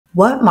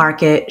What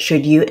market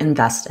should you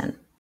invest in?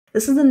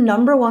 This is the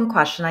number one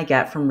question I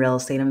get from real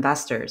estate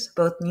investors,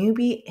 both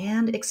newbie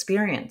and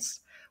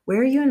experienced.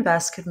 Where you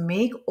invest could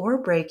make or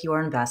break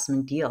your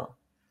investment deal.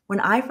 When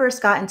I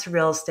first got into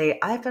real estate,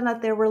 I found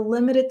that there were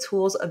limited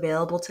tools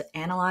available to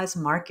analyze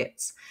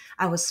markets.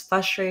 I was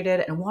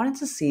frustrated and wanted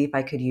to see if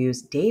I could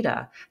use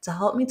data to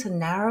help me to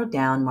narrow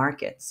down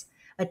markets.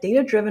 A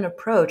data driven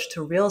approach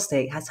to real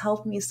estate has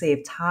helped me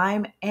save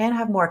time and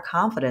have more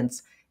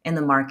confidence in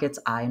the markets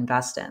I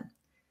invest in.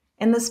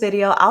 In this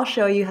video, I'll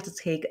show you how to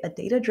take a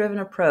data-driven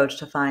approach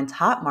to find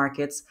top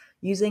markets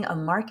using a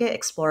Market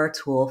Explorer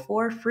tool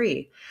for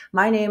free.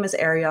 My name is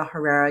Ariel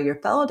Herrera, your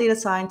fellow data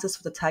scientist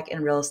for the Tech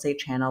and Real Estate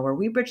channel, where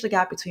we bridge the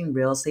gap between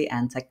real estate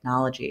and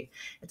technology.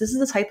 If this is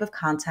the type of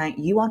content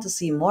you want to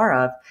see more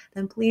of,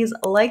 then please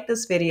like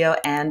this video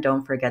and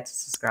don't forget to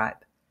subscribe.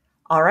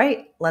 All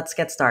right, let's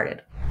get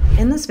started.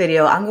 In this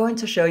video, I'm going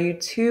to show you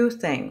two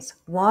things.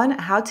 One,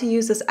 how to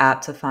use this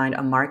app to find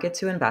a market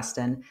to invest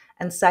in,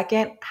 and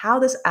second, how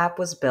this app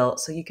was built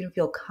so you can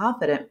feel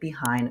confident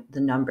behind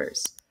the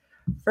numbers.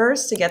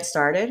 First, to get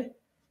started,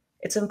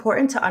 it's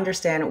important to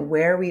understand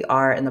where we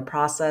are in the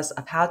process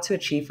of how to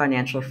achieve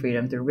financial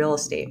freedom through real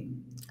estate.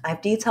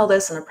 I've detailed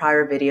this in a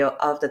prior video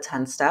of the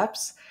 10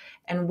 steps,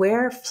 and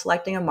where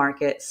selecting a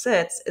market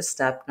sits is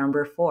step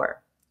number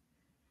 4.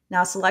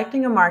 Now,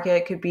 selecting a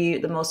market could be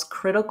the most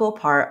critical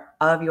part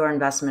of your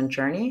investment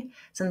journey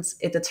since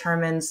it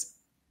determines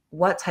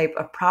what type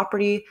of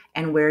property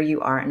and where you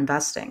are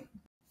investing.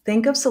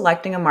 Think of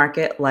selecting a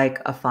market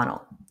like a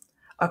funnel.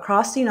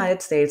 Across the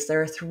United States,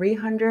 there are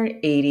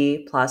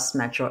 380 plus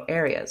metro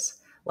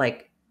areas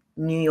like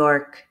New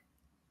York,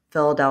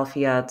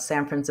 Philadelphia,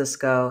 San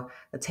Francisco,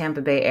 the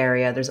Tampa Bay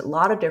area. There's a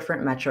lot of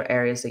different metro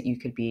areas that you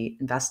could be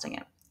investing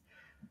in.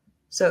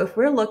 So if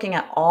we're looking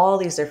at all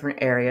these different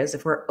areas,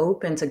 if we're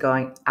open to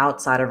going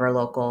outside of our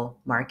local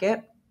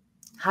market,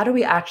 how do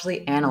we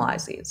actually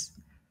analyze these?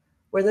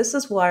 Where this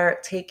is where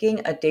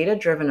taking a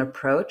data-driven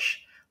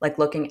approach, like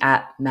looking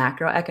at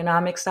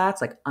macroeconomic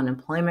stats like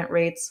unemployment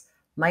rates,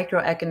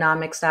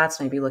 microeconomic stats,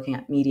 maybe looking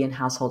at median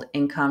household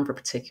income for a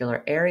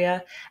particular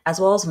area, as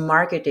well as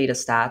market data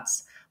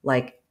stats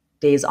like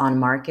days on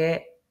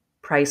market,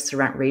 price to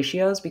rent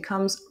ratios,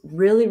 becomes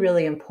really,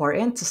 really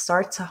important to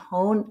start to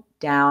hone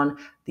down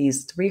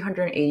these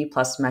 380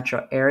 plus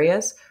metro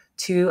areas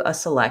to a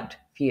select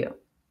few.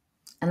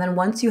 And then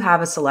once you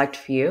have a select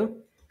few,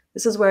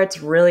 this is where it's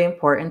really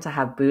important to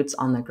have boots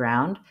on the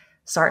ground.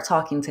 Start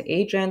talking to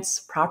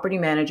agents, property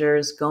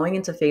managers, going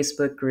into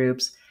Facebook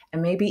groups,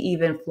 and maybe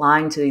even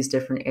flying to these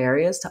different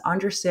areas to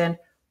understand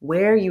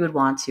where you would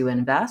want to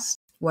invest,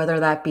 whether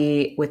that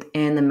be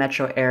within the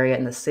metro area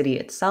in the city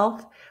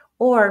itself,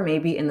 or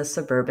maybe in the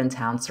suburban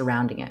town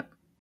surrounding it.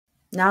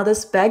 Now,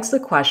 this begs the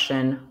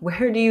question,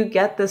 where do you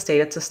get this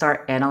data to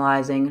start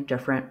analyzing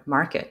different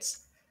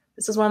markets?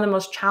 This is one of the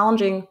most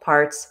challenging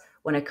parts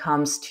when it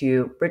comes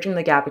to bridging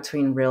the gap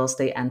between real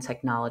estate and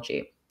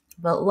technology.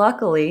 But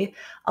luckily,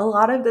 a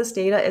lot of this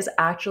data is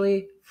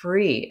actually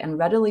free and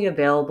readily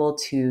available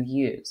to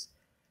use.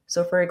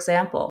 So for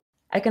example,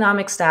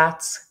 economic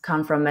stats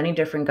come from many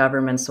different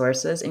government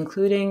sources,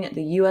 including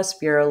the US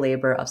Bureau of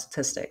Labor of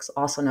Statistics,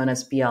 also known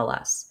as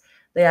BLS.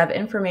 They have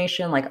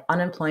information like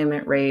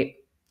unemployment rate,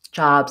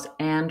 jobs,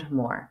 and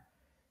more.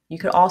 You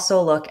could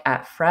also look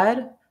at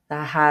FRED,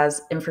 that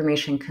has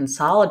information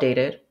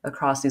consolidated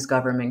across these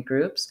government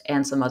groups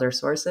and some other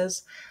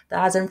sources that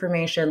has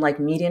information like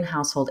median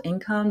household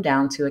income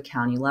down to a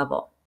county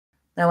level.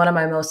 Now, one of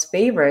my most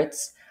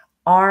favorites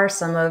are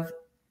some of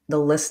the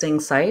listing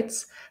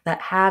sites that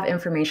have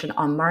information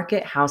on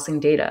market housing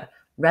data.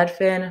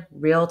 Redfin,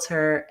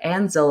 Realtor,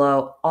 and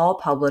Zillow all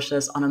publish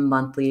this on a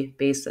monthly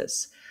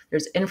basis.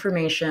 There's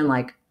information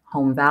like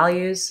home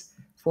values,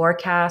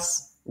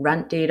 forecasts,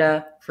 rent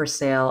data, for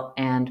sale,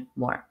 and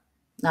more.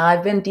 Now,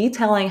 I've been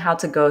detailing how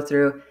to go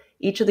through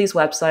each of these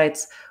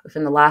websites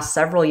within the last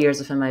several years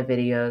within my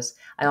videos.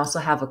 I also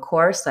have a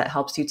course that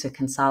helps you to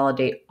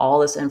consolidate all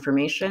this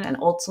information and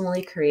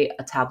ultimately create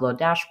a Tableau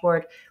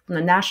dashboard from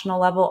the national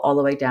level all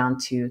the way down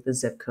to the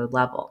zip code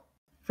level.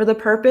 For the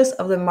purpose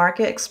of the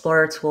Market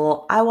Explorer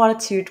tool, I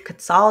wanted to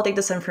consolidate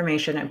this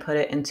information and put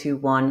it into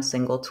one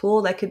single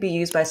tool that could be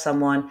used by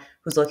someone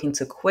who's looking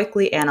to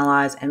quickly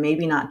analyze and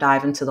maybe not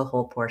dive into the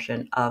whole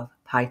portion of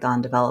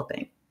Python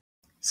developing.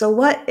 So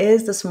what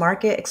is this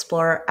Market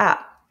Explorer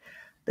app?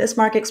 This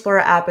Market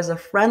Explorer app is a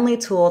friendly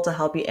tool to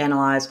help you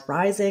analyze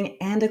rising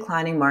and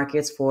declining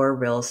markets for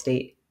real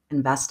estate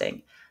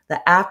investing.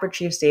 The app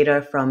retrieves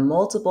data from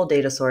multiple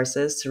data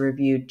sources to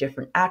review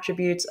different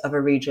attributes of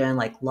a region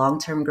like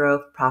long-term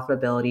growth,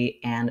 profitability,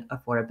 and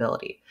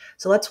affordability.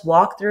 So let's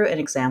walk through an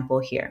example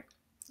here.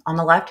 On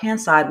the left-hand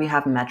side, we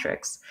have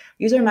metrics.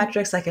 These are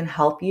metrics that can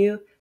help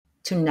you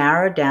to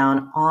narrow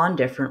down on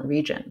different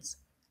regions.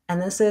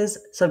 And this is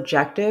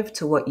subjective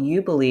to what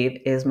you believe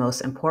is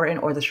most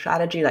important or the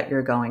strategy that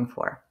you're going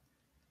for.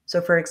 So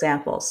for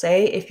example,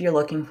 say if you're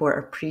looking for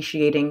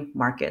appreciating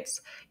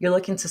markets, you're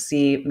looking to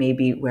see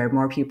maybe where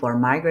more people are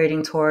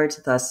migrating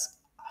towards, thus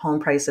home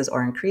prices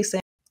are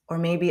increasing, or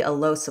maybe a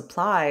low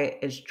supply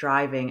is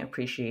driving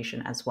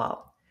appreciation as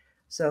well.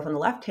 So if on the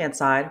left-hand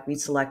side, we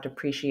select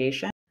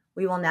appreciation,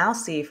 we will now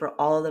see for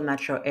all of the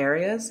metro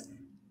areas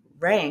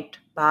ranked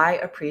by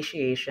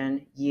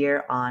appreciation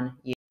year on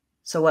year.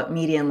 So what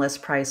median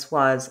list price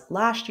was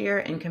last year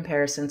in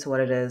comparison to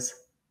what it is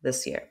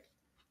this year.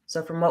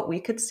 So from what we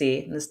could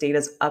see, and this data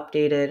is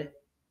updated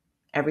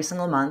every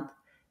single month,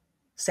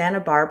 Santa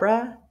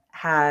Barbara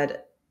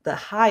had the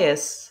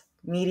highest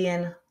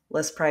median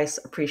list price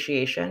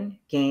appreciation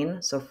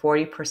gain, so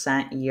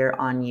 40% year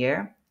on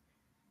year,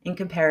 in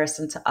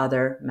comparison to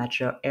other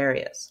metro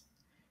areas.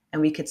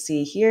 And we could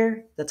see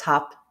here the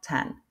top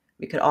 10.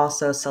 We could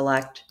also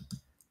select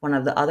one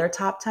of the other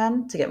top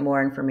 10 to get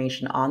more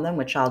information on them,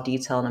 which I'll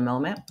detail in a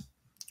moment.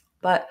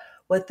 But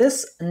what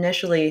this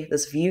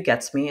view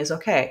gets me is,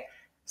 okay,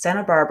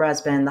 Santa Barbara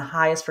has been the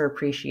highest for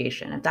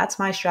appreciation. If that's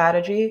my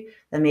strategy,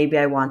 then maybe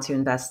I want to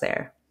invest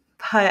there.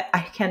 But I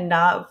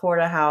cannot afford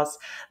a house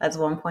that's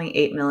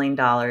 $1.8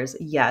 million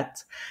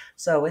yet.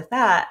 So with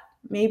that,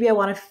 maybe I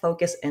want to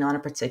focus in on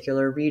a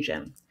particular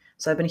region.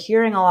 So I've been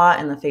hearing a lot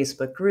in the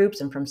Facebook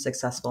groups and from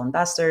successful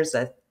investors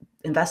that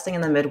investing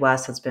in the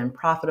Midwest has been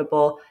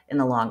profitable in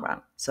the long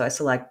run. So I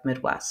select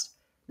Midwest.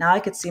 Now I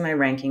could see my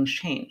rankings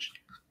change.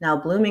 Now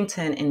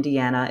Bloomington,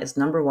 Indiana is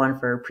number 1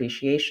 for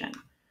appreciation.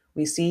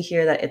 We see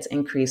here that it's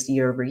increased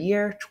year over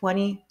year,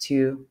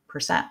 22%.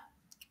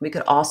 We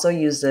could also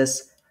use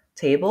this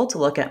table to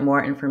look at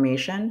more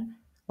information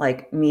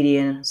like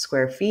median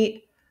square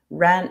feet,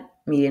 rent,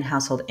 median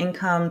household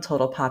income,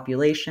 total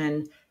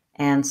population,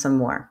 and some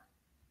more.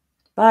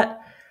 But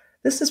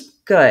this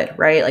is good,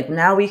 right? Like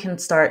now we can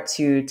start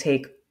to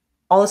take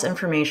all this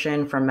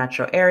information from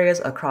metro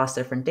areas across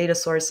different data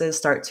sources,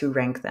 start to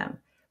rank them.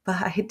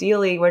 But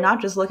ideally, we're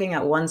not just looking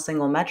at one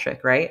single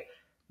metric, right?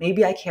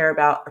 Maybe I care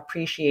about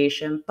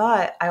appreciation,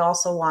 but I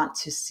also want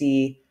to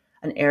see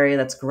an area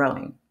that's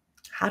growing.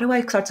 How do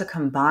I start to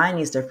combine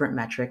these different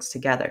metrics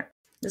together?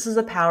 This is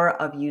the power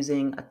of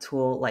using a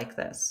tool like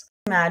this.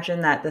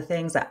 Imagine that the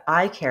things that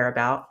I care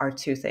about are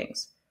 2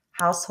 things: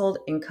 household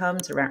income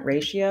to rent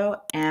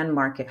ratio and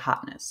market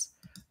hotness.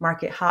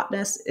 Market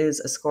hotness is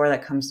a score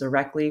that comes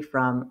directly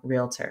from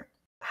Realtor.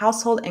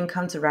 Household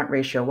income to rent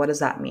ratio, what does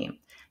that mean?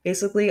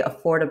 Basically,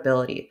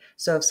 affordability.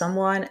 So if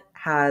someone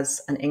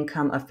has an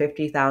income of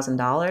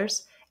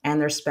 $50,000 and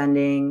they're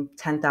spending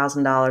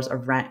 $10,000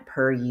 of rent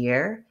per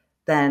year,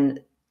 then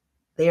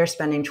they are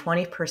spending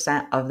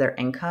 20% of their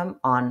income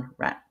on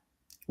rent,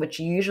 which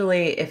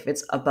usually, if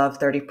it's above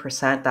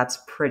 30%, that's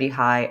pretty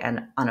high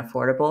and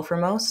unaffordable for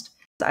most.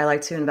 I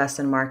like to invest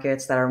in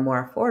markets that are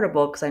more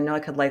affordable because I know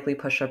I could likely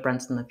push up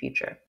rents in the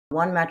future.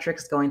 One metric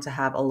is going to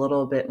have a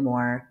little bit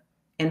more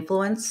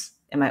influence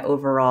in my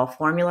overall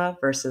formula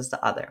versus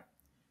the other.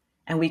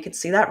 And we could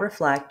see that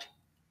reflect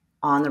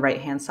on the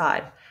right-hand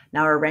side.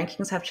 Now our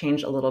rankings have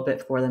changed a little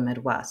bit for the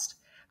Midwest.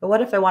 But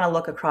what if I want to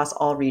look across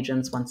all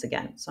regions once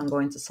again? So I'm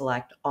going to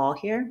select all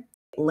here.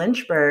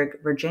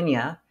 Lynchburg,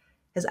 Virginia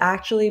has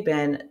actually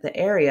been the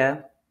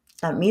area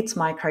that meets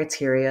my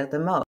criteria the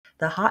most.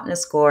 The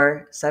hotness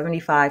score,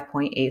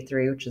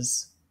 75.83, which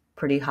is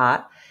pretty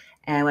hot.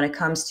 And when it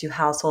comes to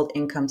household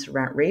income to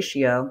rent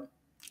ratio,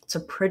 it's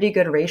a pretty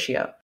good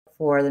ratio.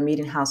 For the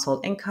median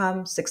household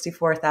income,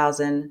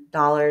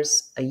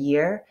 $64,000 a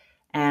year,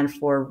 and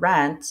for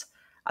rent,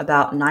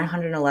 about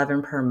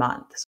 $911 per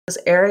month. So this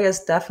area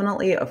is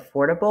definitely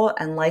affordable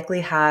and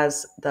likely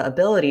has the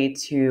ability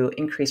to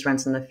increase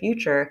rents in the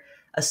future,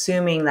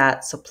 assuming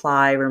that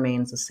supply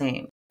remains the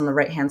same. On the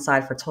right-hand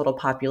side for total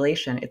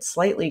population, it's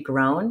slightly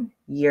grown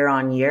year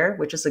on year,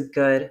 which is a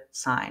good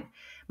sign.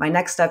 My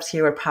next steps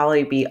here would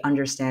probably be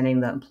understanding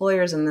the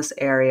employers in this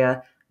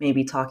area,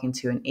 maybe talking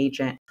to an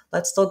agent.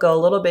 Let's still go a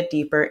little bit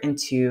deeper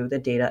into the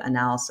data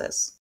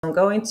analysis. I'm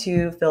going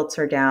to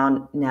filter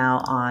down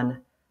now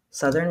on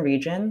southern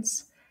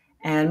regions,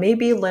 and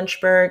maybe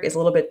Lynchburg is a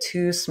little bit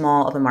too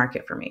small of a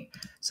market for me.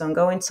 So I'm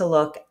going to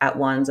look at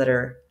ones that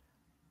are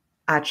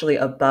actually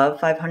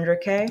above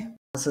 500K.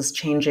 This is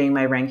changing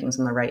my rankings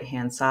on the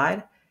right-hand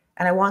side.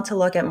 And I want to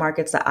look at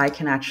markets that I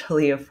can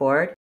actually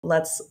afford.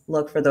 Let's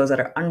look for those that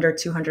are under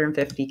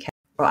 250K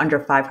or under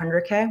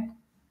 500K.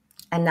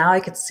 And now I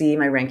could see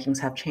my rankings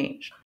have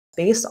changed.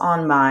 Based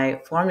on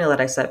my formula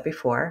that I set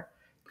before,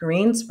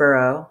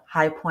 Greensboro,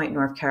 High Point,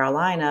 North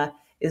Carolina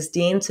is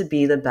deemed to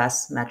be the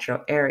best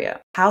metro area.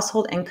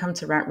 Household income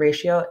to rent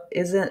ratio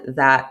isn't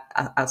that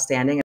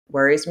outstanding. It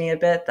worries me a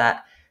bit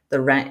that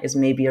the rent is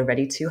maybe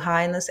already too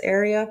high in this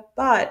area,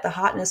 but the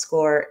hotness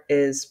score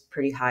is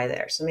pretty high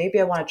there. So maybe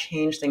I want to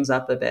change things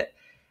up a bit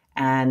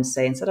and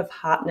say, instead of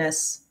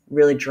hotness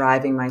really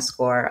driving my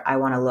score, I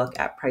want to look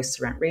at price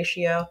to rent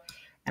ratio.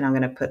 And I'm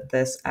going to put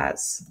this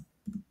as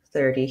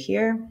 30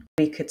 here.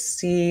 We could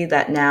see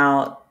that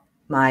now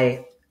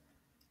my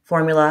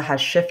formula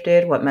has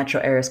shifted. What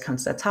metro areas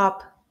comes to the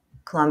top?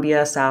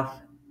 Columbia, South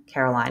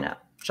Carolina,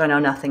 which I know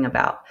nothing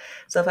about.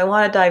 So if I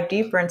want to dive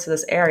deeper into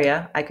this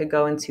area, I could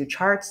go into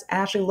charts and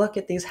actually look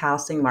at these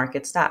housing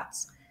market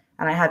stats.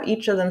 And I have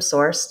each of them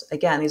sourced.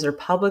 Again, these are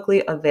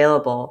publicly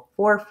available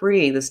for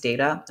free, this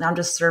data, and I'm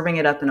just serving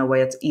it up in a way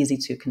that's easy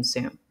to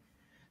consume.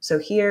 So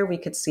here we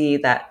could see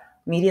that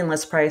median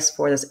list price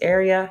for this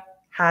area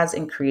has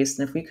increased.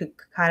 And if we could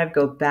kind of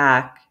go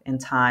back in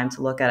time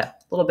to look at a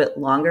little bit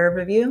longer of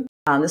a view,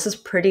 this is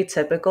pretty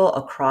typical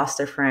across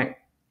different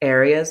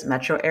areas,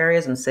 metro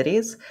areas and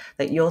cities,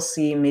 that you'll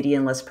see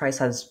median list price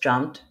has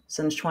jumped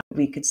since 20.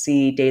 We could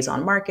see days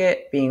on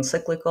market being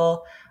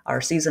cyclical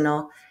or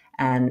seasonal,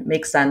 and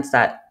makes sense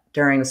that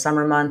during the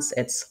summer months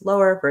it's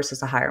lower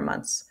versus the higher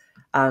months.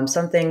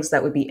 Some things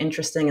that would be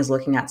interesting is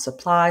looking at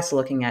supply, so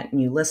looking at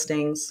new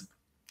listings.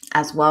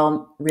 As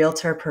well,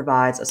 Realtor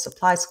provides a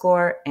supply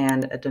score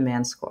and a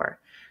demand score.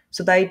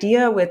 So the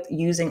idea with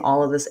using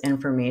all of this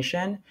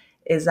information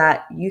is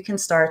that you can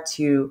start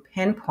to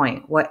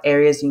pinpoint what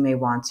areas you may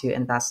want to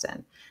invest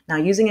in. Now,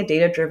 using a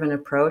data-driven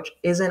approach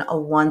isn't a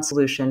one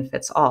solution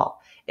fits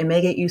all. It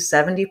may get you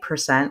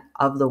 70%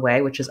 of the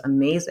way, which is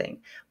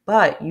amazing,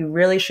 but you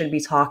really should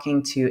be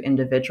talking to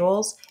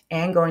individuals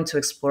and going to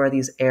explore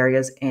these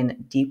areas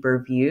in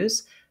deeper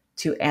views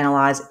to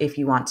analyze if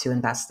you want to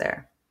invest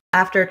there.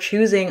 After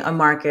choosing a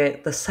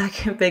market, the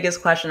second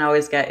biggest question I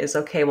always get is,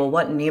 okay, well,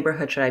 what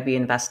neighborhood should I be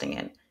investing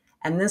in?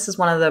 And this is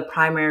one of the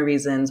primary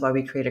reasons why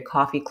we created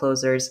coffee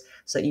closers,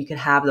 so that you could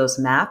have those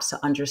maps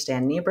to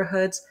understand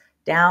neighborhoods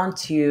down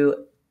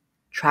to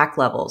track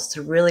levels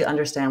to really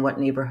understand what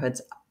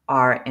neighborhoods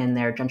are in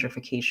their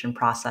gentrification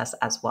process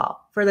as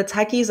well. For the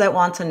techies that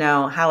want to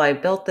know how I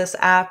built this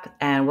app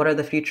and what are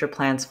the future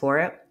plans for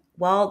it,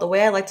 well, the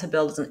way I like to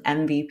build is an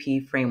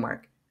MVP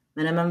framework,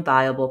 minimum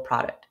viable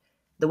product.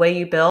 The way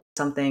you build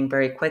something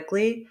very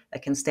quickly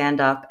that can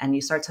stand up and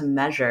you start to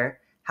measure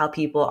how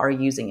people are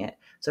using it.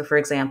 So for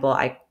example,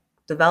 I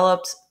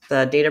developed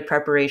the data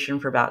preparation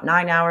for about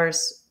 9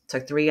 hours,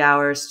 took 3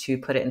 hours to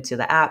put it into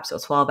the app, so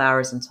 12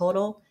 hours in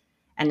total.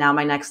 And now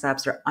my next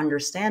steps are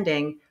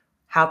understanding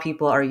how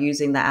people are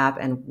using the app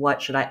and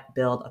what should I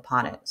build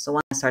upon it. So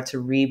when I start to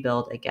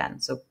rebuild again.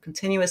 So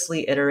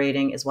continuously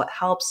iterating is what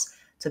helps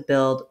to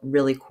build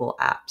really cool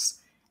apps.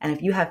 And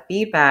if you have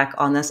feedback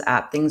on this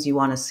app, things you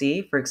want to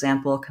see, for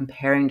example,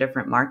 comparing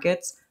different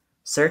markets,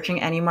 searching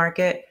any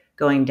market,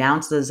 going down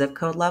to the zip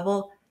code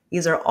level,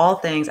 these are all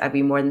things I'd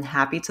be more than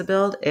happy to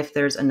build if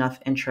there's enough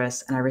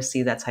interest and I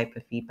receive that type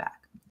of feedback.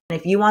 And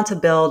if you want to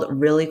build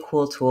really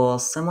cool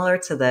tools similar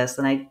to this,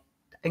 then I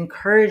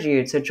encourage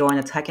you to join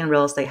the Tech and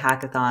Real Estate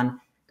Hackathon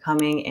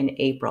coming in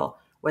April.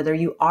 Whether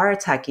you are a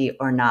techie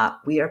or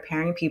not, we are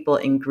pairing people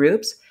in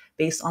groups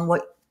based on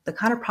what the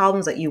kind of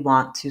problems that you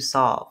want to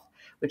solve,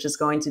 which is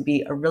going to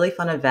be a really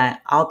fun event.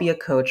 I'll be a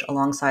coach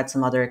alongside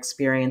some other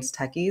experienced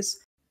techies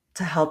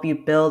to help you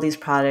build these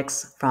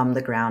products from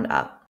the ground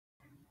up.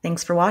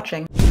 Thanks for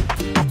watching.